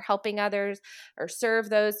those who are helping others or serve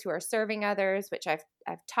those who are serving others, which I've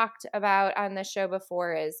talked about on the show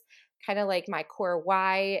before, is kind of like my core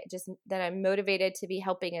why, just that I'm motivated to be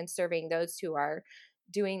helping and serving those who are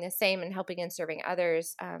doing the same and helping and serving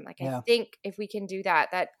others. I Yeah. think if we can do that,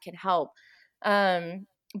 that can help.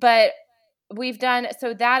 But we've done,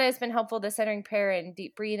 so that has been helpful, the centering prayer and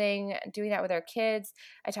deep breathing, doing that with our kids.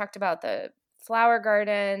 I talked about the flower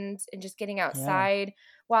gardens and just getting Yeah. outside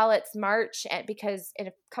while it's March, because in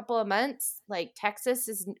a couple of months, like Texas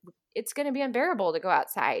is it's going to be unbearable to go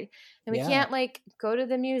outside. And we can't like go to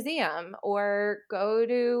the museum or go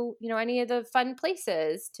to, any of the fun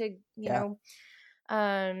places to,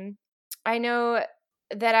 I know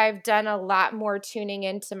that I've done a lot more tuning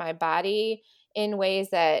into my body in ways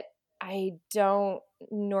that I don't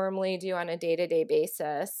normally do on a day-to-day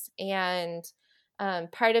basis. And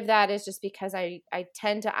part of that is just because I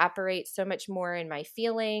tend to operate so much more in my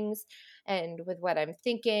feelings and with what I'm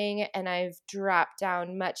thinking. And I've dropped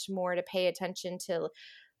down much more to pay attention to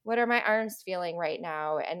what are my arms feeling right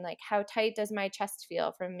now, and like how tight does my chest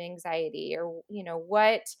feel from anxiety, or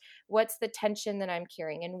what's the tension that I'm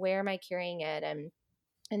carrying and where am I carrying it,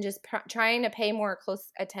 and just trying to pay more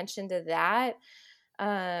close attention to that,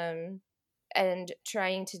 and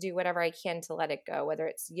trying to do whatever I can to let it go, whether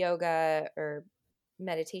it's yoga or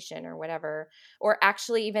meditation or whatever, or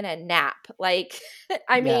actually even a nap. Like,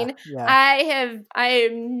 I mean, I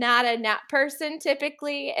am not a nap person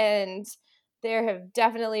typically, and there have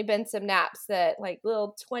definitely been some naps that, like,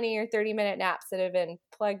 little 20 or 30-minute naps that have been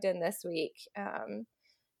plugged in this week,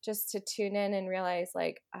 just to tune in and realize,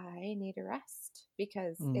 like, I need a rest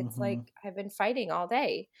because it's like I've been fighting all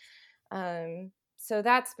day. So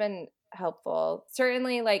that's been helpful.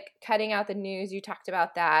 Certainly, like, cutting out the news, you talked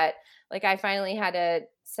about that. Like, I finally had to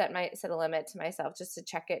set a limit to myself just to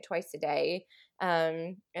check it twice a day,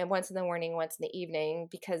 and once in the morning, once in the evening,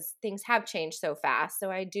 because things have changed so fast. So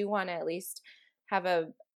I do want to at least have a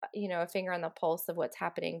finger on the pulse of what's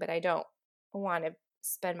happening, but I don't want to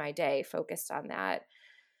spend my day focused on that.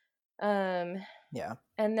 And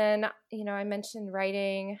then, I mentioned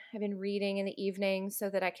writing. I've been reading in the evening so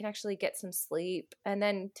that I can actually get some sleep. And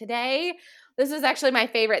then today, this is actually my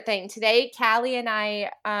favorite thing. Today, Callie and I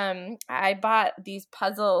bought these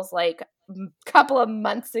puzzles like a couple of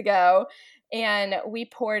months ago, and we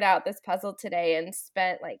poured out this puzzle today and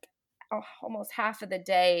spent like almost half of the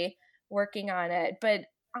day working on it. But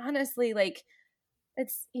honestly, like,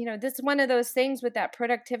 it's, this is one of those things with that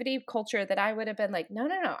productivity culture that I would have been like, no,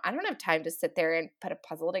 I don't have time to sit there and put a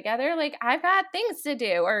puzzle together. Like, I've got things to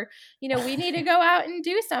do, or, we need to go out and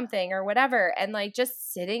do something or whatever. And like,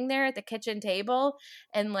 just sitting there at the kitchen table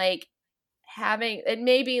and like having, it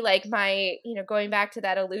may be like my, going back to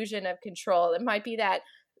that illusion of control. It might be that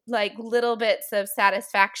like little bits of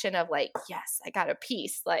satisfaction of like, yes, I got a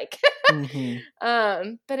piece, like,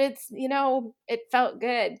 but it's, it felt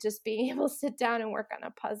good just being able to sit down and work on a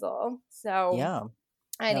puzzle. So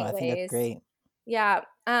anyways, I think that's great. Yeah.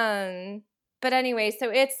 But anyway,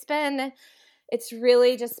 so it's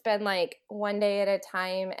really just been like one day at a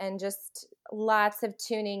time, and just lots of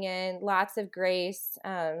tuning in, lots of grace.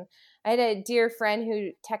 I had a dear friend who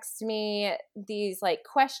texted me these like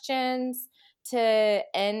questions to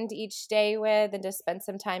end each day with and to spend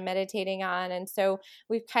some time meditating on. And so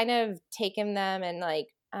we've kind of taken them and like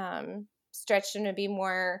stretched them to be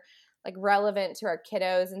more like relevant to our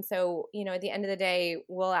kiddos. And so, at the end of the day,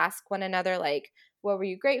 we'll ask one another, like, what were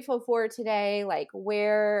you grateful for today? Like,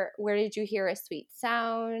 where did you hear a sweet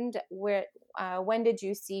sound? When did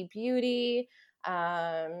you see beauty?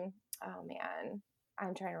 Oh man,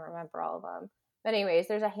 I'm trying to remember all of them. But anyways,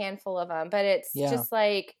 there's a handful of them, but it's just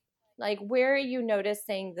like, where are you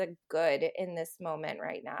noticing the good in this moment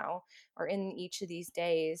right now, or in each of these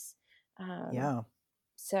days?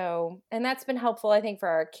 So, and that's been helpful, I think, for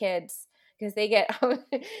our kids, because they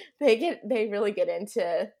really get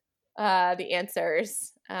into the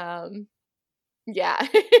answers. Yeah.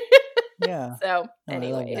 So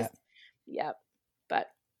anyways, yep. But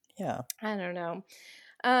I don't know.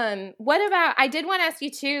 What about, I did want to ask you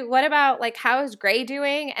too, what about like, how is Gray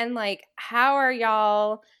doing? And like, how are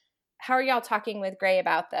y'all talking with Gray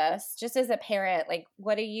about this? Just as a parent, like,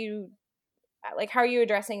 how are you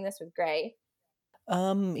addressing this with Gray?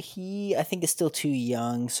 He, I think, is still too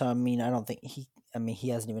young. So, I mean, he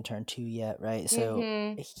hasn't even turned 2 yet, right?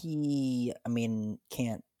 So he,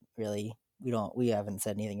 can't really, we haven't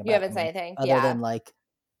said anything about You haven't said anything. Other than like,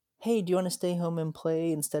 hey, do you want to stay home and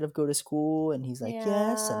play instead of go to school? And he's like,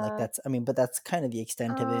 yes. And like, but that's kind of the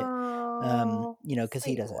extent of it. Because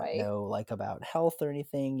he doesn't know like about health or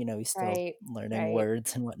anything, he's still learning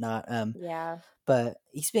words and whatnot. But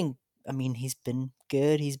he's been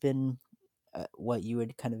good. He's been what you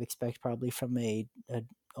would kind of expect probably from a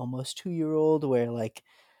almost 2-year-old, where like,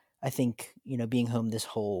 I think, being home this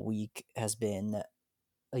whole week has been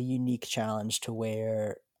a unique challenge to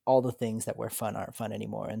where all the things that were fun aren't fun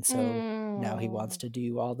anymore. And so now he wants to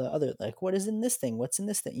do all the other, like, what is in this thing? What's in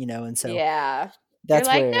this thing? And so that's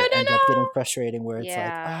like, where no, it ends up getting frustrating, where it's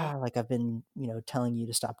like, like I've been, telling you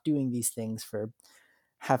to stop doing these things for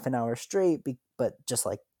half an hour straight, but just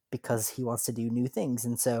like because he wants to do new things.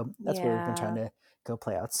 And so that's where we've been trying Yeah. to go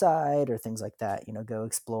play outside or things like that, go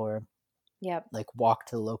explore, Yep. like walk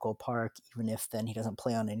to the local park, even if then he doesn't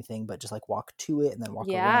play on anything, but just like walk to it and then walk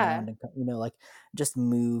Yeah. around and, like just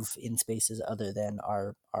move in spaces other than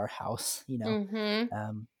our house,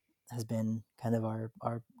 Mm-hmm. has been kind of our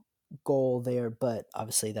goal there. But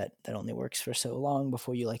obviously that only works for so long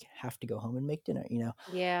before you like have to go home and make dinner.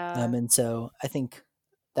 Yeah. And so I think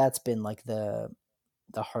that's been like the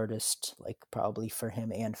hardest, like probably for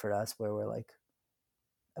him and for us, where we're like,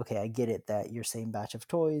 okay, I get it that your same batch of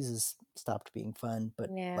toys has stopped being fun,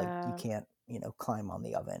 but like you Yeah. can't, climb on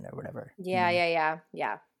the oven or whatever. Yeah. Yeah. Yeah.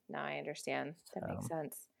 Yeah. No, I understand. That makes So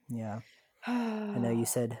sense. yeah, I know you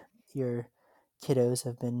said your kiddos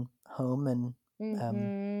have been home, and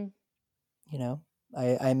Mm-hmm. you know,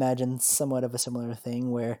 I imagine somewhat of a similar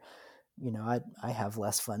thing where, I have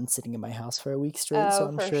less fun sitting in my house for a week straight. So Oh,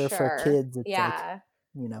 I'm for sure for sure. kids, it's like, Yeah.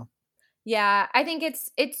 you know, Yeah, I think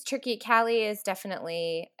it's tricky. Callie is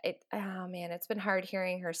definitely it. Oh man, it's been hard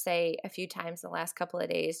hearing her say a few times in the last couple of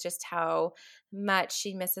days just how much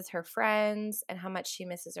she misses her friends and how much she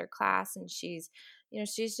misses her class. And she's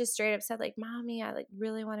just straight up said like, "Mommy, I like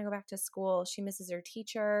really want to go back to school." She misses her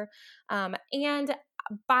teacher. And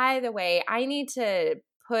by the way, I need to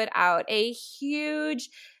put out a huge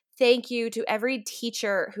thank you to every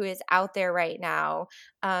teacher who is out there right now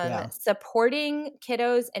yeah, supporting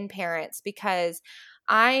kiddos and parents, because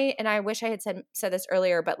I wish I had said this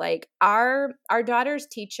earlier, but like our daughter's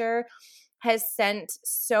teacher has sent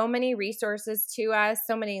so many resources to us,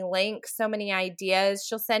 so many links, so many ideas.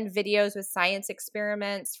 She'll send videos with science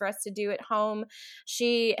experiments for us to do at home.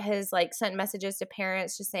 She has like sent messages to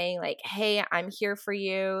parents just saying like, "Hey, I'm here for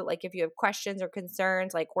you. Like if you have questions or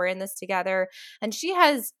concerns, like we're in this together." And she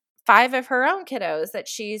has 5 of her own kiddos that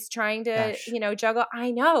she's trying to, gosh, juggle.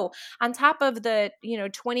 I know, on top of the,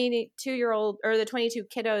 22-year-old or the 22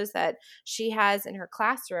 kiddos that she has in her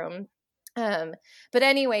classroom. Um, but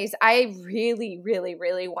anyways, I really, really,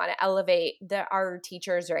 really want to elevate our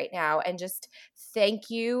teachers right now and just thank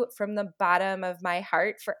you from the bottom of my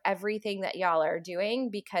heart for everything that y'all are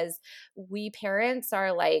doing, because we parents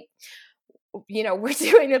are like, we're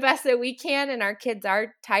doing the best that we can, and our kids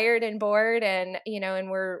are tired and bored, and and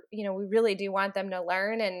we're we really do want them to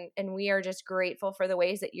learn, and we are just grateful for the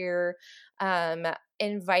ways that you're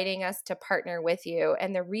inviting us to partner with you,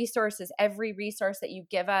 and the resources, every resource that you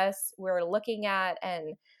give us we're looking at.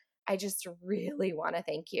 And I just really want to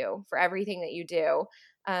thank you for everything that you do.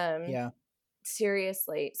 yeah,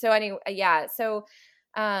 Seriously. So anyway,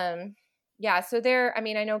 um so there, I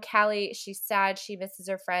mean, I know Callie, she's sad, she misses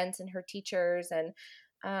her friends and her teachers. And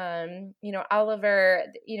Oliver,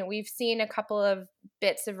 we've seen a couple of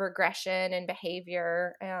bits of regression in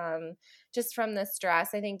behavior, just from the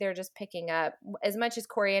stress. I think they're just picking up as much as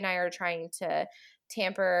Corey and I are trying to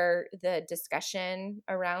tamper the discussion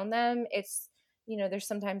around them. It's, there's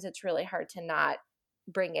sometimes it's really hard to not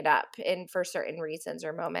bring it up and for certain reasons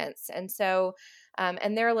or moments. And so,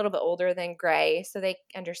 and they're a little bit older than Gray, so they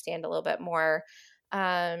understand a little bit more.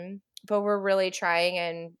 But we're really trying,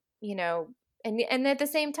 and, and at the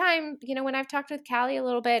same time, when I've talked with Callie a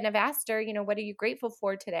little bit and I've asked her, what are you grateful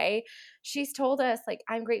for today? She's told us like,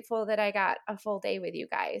 I'm grateful that I got a full day with you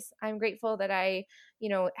guys. I'm grateful that I,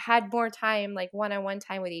 had more time, like one-on-one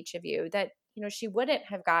time with each of you that, she wouldn't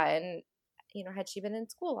have gotten, had she been in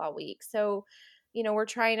school all week. So, we're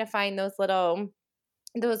trying to find those little,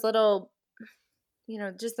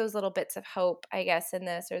 just those little bits of hope, I guess, in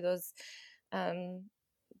this, or those, um,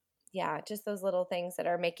 yeah, just those little things that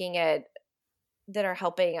are that are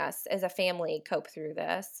helping us as a family cope through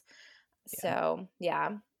this. yeah, So,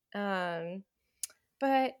 yeah. Um,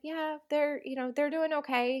 but yeah, they're doing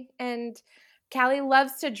okay. And Callie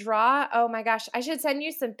loves to draw. Oh my gosh, I should send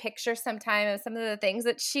you some pictures sometime of some of the things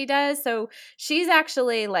that she does. So she's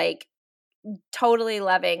actually like totally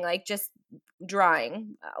loving like just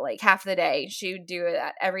drawing, like half the day. She would do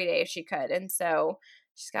that every day if she could. And so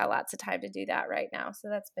she's got lots of time to do that right now. So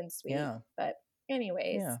that's been sweet. yeah, But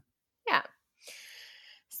anyways, yeah. yeah.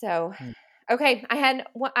 So, Mm, okay, I had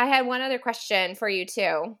one other question for you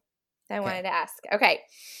too that I okay. wanted to ask. Okay.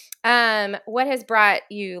 What has brought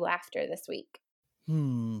you laughter this week?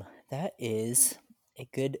 That is a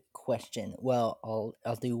good question. Well,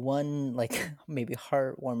 I'll do one like maybe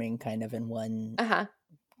heartwarming kind of, and one Uh-huh.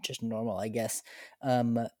 just normal, I guess.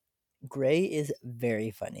 Um, Gray is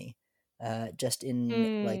very funny. Just in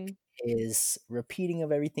like Mm. his repeating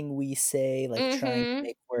of everything we say, like trying to Mhm.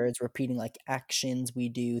 make words, repeating like actions we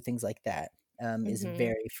do, things like that. Is Mhm.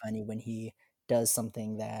 very funny when he does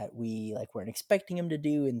something that we like weren't expecting him to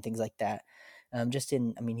do and things like that. just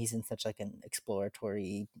he's in such like an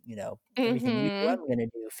exploratory, everything new Mm-hmm. I'm gonna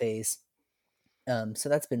do phase. So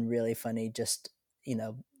that's been really funny. Just,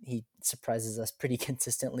 he surprises us pretty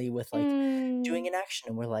consistently with like doing Mm. an action,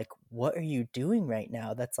 and we're like, "What are you doing right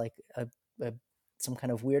now?" That's like a some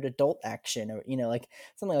kind of weird adult action, or like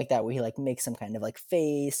something like that, where he like makes some kind of like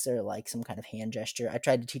face or like some kind of hand gesture. I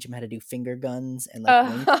tried to teach him how to do finger guns and like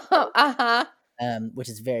wing Oh, uh-huh. which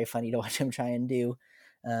is very funny to watch him try and do.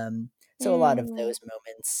 Um, so a lot of Mm. those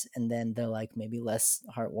moments, and then the like maybe less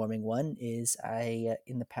heartwarming one is I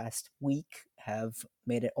in the past week have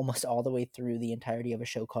made it almost all the way through the entirety of a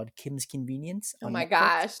show called Kim's Convenience Oh on my Netflix.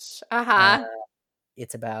 gosh. Uh, Uh-huh.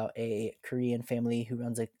 it's about a Korean family who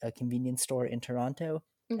runs a convenience store in Toronto,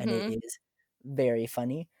 and it Mm-hmm. is very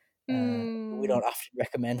funny. We Mm. don't often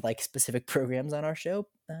recommend like specific programs on our show,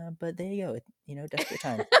 but there you go. Desperate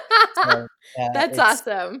times. So That's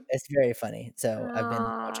awesome. it's very funny. So I've been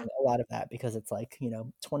Aw. watching a lot of that because it's like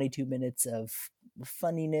 22 minutes of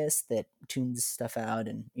funniness that tunes stuff out,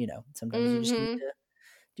 and sometimes you just need Mm-hmm. to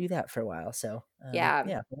do that for a while. So Yeah.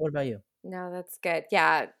 yeah. What about you? No, that's good.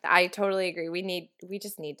 Yeah, I totally agree. We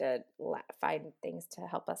just need to find things to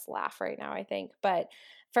help us laugh right now, I think. But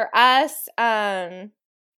for us, I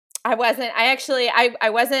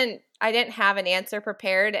didn't have an answer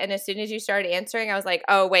prepared. And as soon as you started answering, I was like,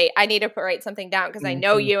 oh, wait, I need to write something down because I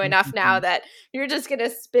know you enough now that you're just going to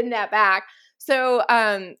spin that back. So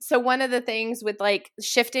one of the things with like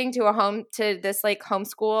shifting to this like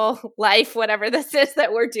homeschool life, whatever this is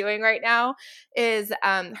that we're doing right now, is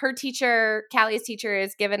Callie's teacher,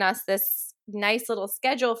 has given us this nice little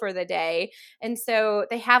schedule for the day. And so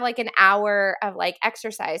they have like an hour of like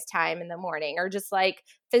exercise time in the morning, or just like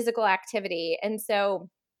physical activity. And so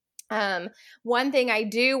one thing I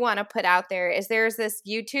do want to put out there is there's this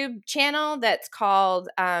YouTube channel that's called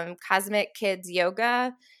Cosmic Kids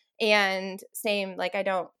Yoga. And same, like, I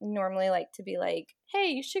don't normally like to be like, hey,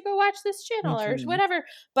 you should go watch this channel or Mhm. whatever.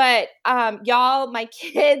 But y'all, my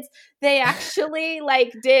kids, they actually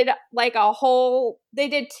like did like they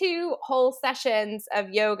did 2 whole sessions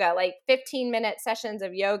of yoga, like 15-minute sessions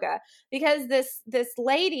of yoga, because this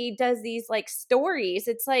lady does these like stories.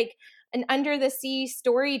 It's like an under the sea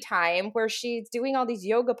story time where she's doing all these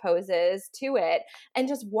yoga poses to it, and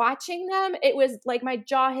just watching them, it was like my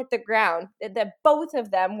jaw hit the ground that both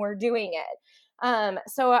of them were doing it.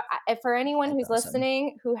 For anyone That's who's awesome.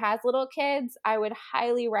 listening who has little kids, I would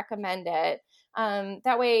highly recommend it.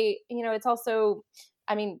 That way, it's also,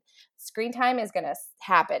 I mean, screen time is going to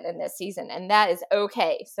happen in this season, and that is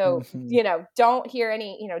okay. So, Mhm. don't hear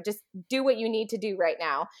just do what you need to do right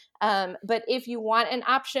now. But if you want an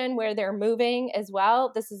option where they're moving as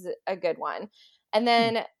well, this is a good one. And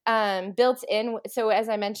then built in, so as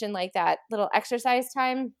I mentioned, like that little exercise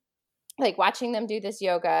time, like watching them do this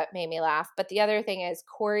yoga made me laugh. But the other thing is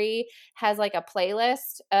Corey has like a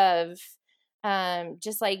playlist of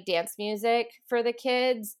just like dance music for the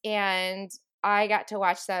kids, and I got to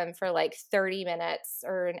watch them for like 30 minutes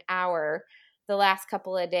or an hour the last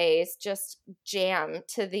couple of days, just jam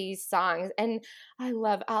to these songs. And I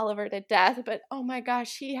love Oliver to death, but oh my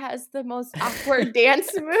gosh, he has the most awkward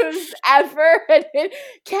dance moves ever. And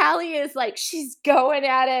Callie is like, she's going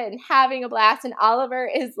at it and having a blast, and Oliver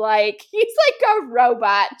is like, he's like a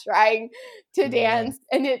robot trying to Yeah. dance,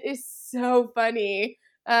 and it is so funny.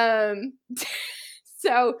 Um,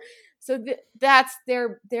 so that's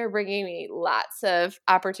they're bringing me lots of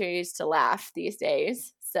opportunities to laugh these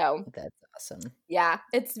days. So That's awesome. yeah,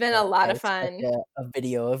 it's been a lot I of expect fun. a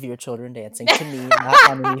video of your children dancing to me, not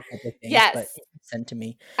on any public things, Yes, but sent to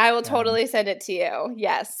me. I will Um, totally send it to you.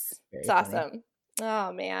 Yes, it's Very funny. awesome.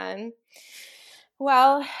 Oh man.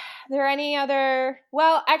 Well, there any other?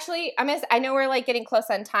 Well, actually, I know we're like getting close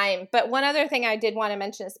on time, but one other thing I did want to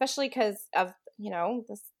mention, especially because of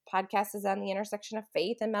this podcast is on the intersection of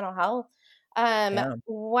faith and mental health. Yeah.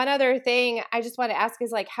 One other thing I just want to ask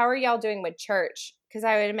is like, how are y'all doing with church? Because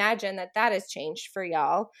I would imagine that has changed for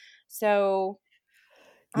y'all. So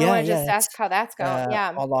I Yeah, want to yeah, just it's, ask how that's going.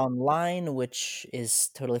 Yeah. all online, which is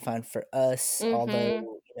totally fine for us, although,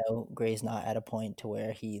 Mm-hmm. Gray's not at a point to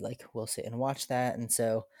where he, like, will sit and watch that, and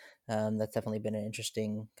so, that's definitely been an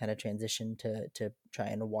interesting kinda transition to try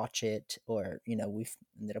and watch it, or, we've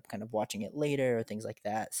ended up kind of watching it later or things like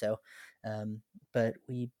that, so, but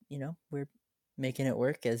we're making it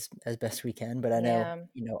work as best we can, but I know,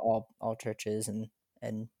 Yeah. all churches and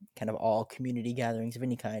kind of all community gatherings of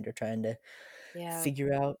any kind are trying to Yeah.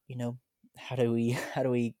 figure out, how do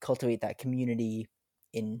we cultivate that community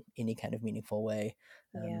in any kind of meaningful way,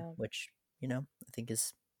 Yeah. which I think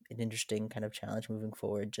is an interesting kind of challenge moving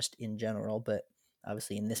forward, just in general. But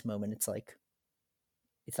obviously, in this moment, it's like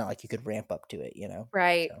it's not like you could ramp up to it,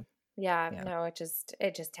 Right. So, Yeah. yeah. No, it just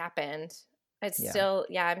happened. It's Yeah. still,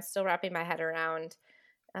 yeah, I'm still wrapping my head around,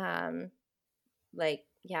 like,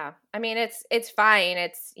 yeah, I mean, it's fine.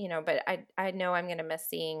 It's, but I know I'm going to miss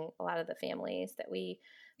seeing a lot of the families that we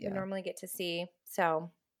would Yeah. normally get to see.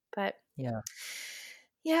 So, but Yeah.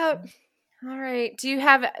 yeah. All right. Do you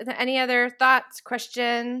have any other thoughts,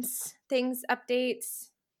 questions, things, updates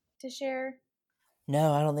to share?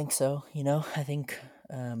 No, I don't think so. I think,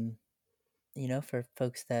 for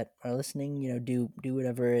folks that are listening, do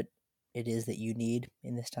whatever it is that you need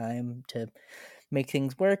in this time to make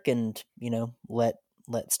things work, and,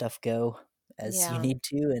 let stuff go as you Yeah. need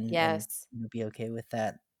to, and Yes. be okay with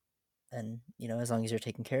that. And, as long as you're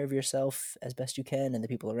taking care of yourself as best you can and the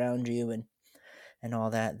people around you and all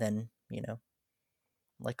that, then,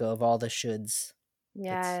 let go of all the shoulds. We're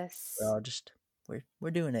Yes. all just,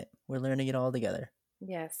 we're doing it. We're learning it all together.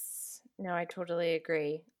 Yes. No, I totally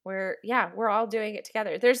agree. We're all doing it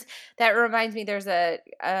together. That reminds me, there's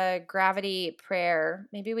a gravity prayer.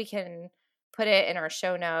 Maybe we can put it in our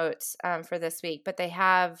show notes for this week, but they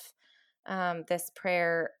have this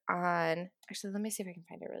prayer on, actually, let me see if I can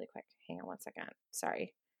find it really quick. Hang on one second.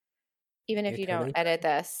 Sorry. Even if You're you don't totally edit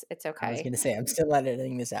this, it's I was okay. gonna say, I'm still not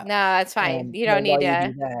editing this out. No, that's fine. You don't But need while you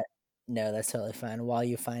to. do that, no, that's totally fine. While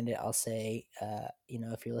you find it, I'll say,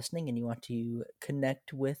 if you're listening and you want to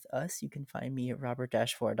connect with us, you can find me at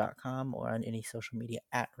robert-vor.com or on any social media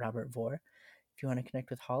at robertvor. If you want to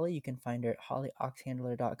connect with Holly, you can find her at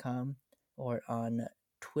hollyoxhandler.com or on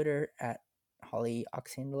Twitter at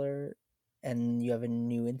hollyoxhandler. And you have a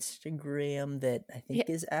new Instagram that I Yeah, think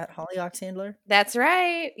is at hollyoxhandler. that's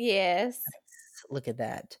right. Yes. Look at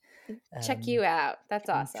that. Check Um, you out. That's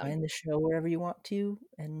you can awesome. find the show wherever you want to.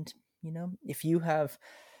 And, if you have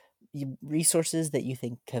resources that you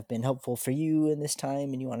think have been helpful for you in this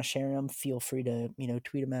time and you want to share them, feel free to,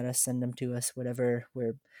 tweet them at us, send them to us, whatever.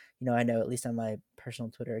 I know at least on my personal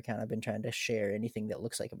Twitter account, I've been trying to share anything that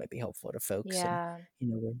looks like it might be helpful to folks. And,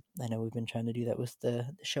 Yeah. I know we've been trying to do that with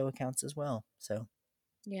the show accounts as well. So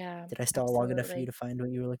Yeah. did I stall long enough for you Absolutely. to find what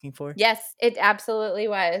you were looking for? Yes, it absolutely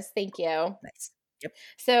was. Thank you. Nice. Yep.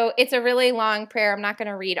 So it's a really long prayer. I'm not going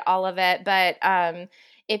to read all of it, but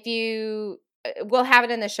if we'll have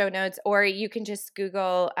it in the show notes, or you can just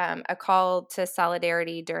Google a call to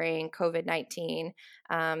solidarity during COVID-19.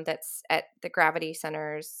 That's at the Gravity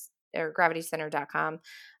Centers or gravitycenter.com.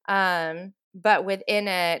 But within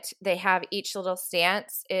it, they have each little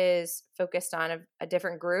stance is focused on a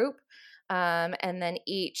different group. And then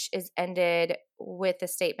each is ended with a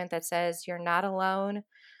statement that says, "You're not alone.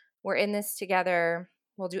 We're in this together.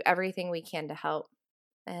 We'll do everything we can to help."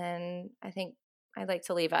 And I think I'd like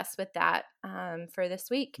to leave us with that for this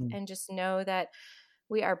week, Mm. and just know that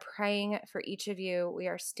we are praying for each of you. We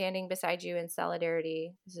are standing beside you in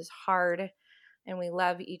solidarity. This is hard, and we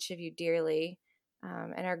love each of you dearly,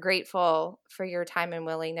 and are grateful for your time and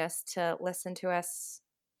willingness to listen to us,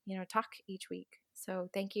 talk each week. So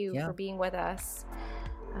thank you Yeah. for being with us,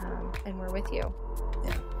 and we're with you.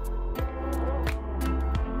 Yeah.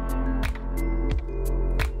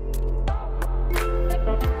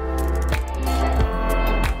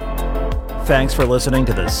 Thanks for listening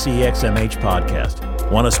to the CXMH podcast.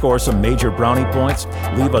 Want to score some major brownie points?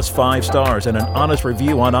 Leave us 5 stars and an honest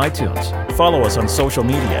review on iTunes. Follow us on social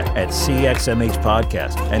media at CXMH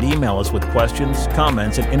Podcast and email us with questions,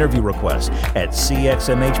 comments, and interview requests at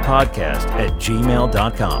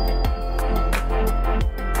cxmhpodcast@gmail.com.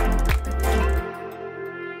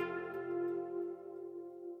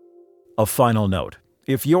 A final note.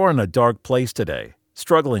 If you're in a dark place today,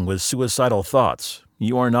 struggling with suicidal thoughts,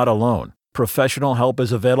 you are not alone. Professional help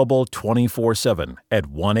is available 24/7 at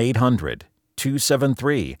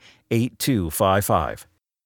 1-800-273-8255.